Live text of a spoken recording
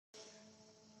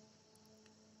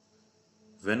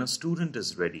When a student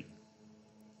is ready,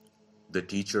 the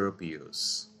teacher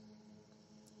appears.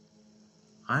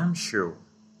 I am sure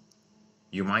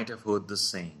you might have heard this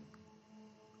saying.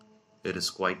 It is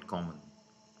quite common.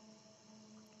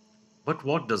 But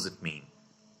what does it mean?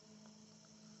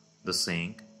 The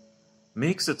saying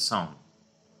makes it sound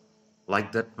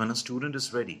like that when a student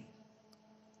is ready,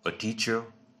 a teacher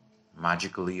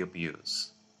magically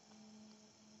appears.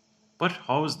 But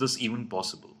how is this even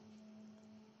possible?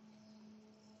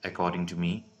 According to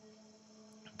me,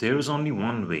 there is only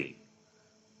one way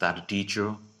that a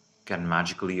teacher can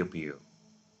magically appear,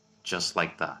 just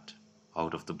like that,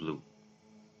 out of the blue.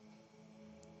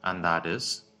 And that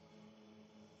is,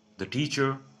 the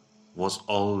teacher was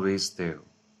always there,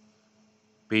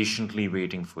 patiently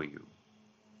waiting for you,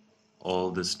 all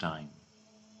this time.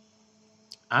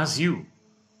 As you,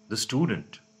 the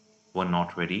student, were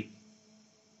not ready,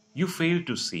 you failed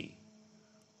to see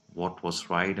what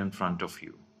was right in front of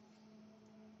you.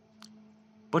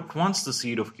 But once the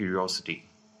seed of curiosity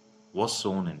was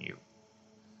sown in you,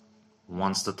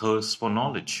 once the thirst for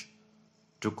knowledge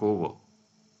took over,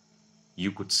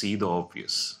 you could see the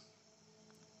obvious.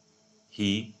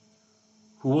 He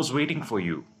who was waiting for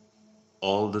you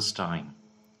all this time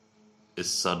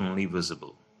is suddenly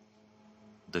visible.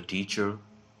 The teacher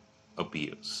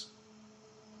appears.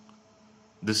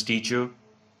 This teacher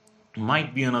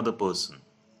might be another person,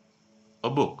 a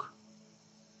book,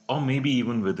 or maybe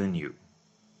even within you.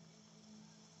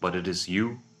 But it is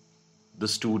you, the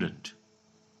student,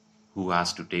 who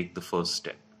has to take the first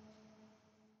step.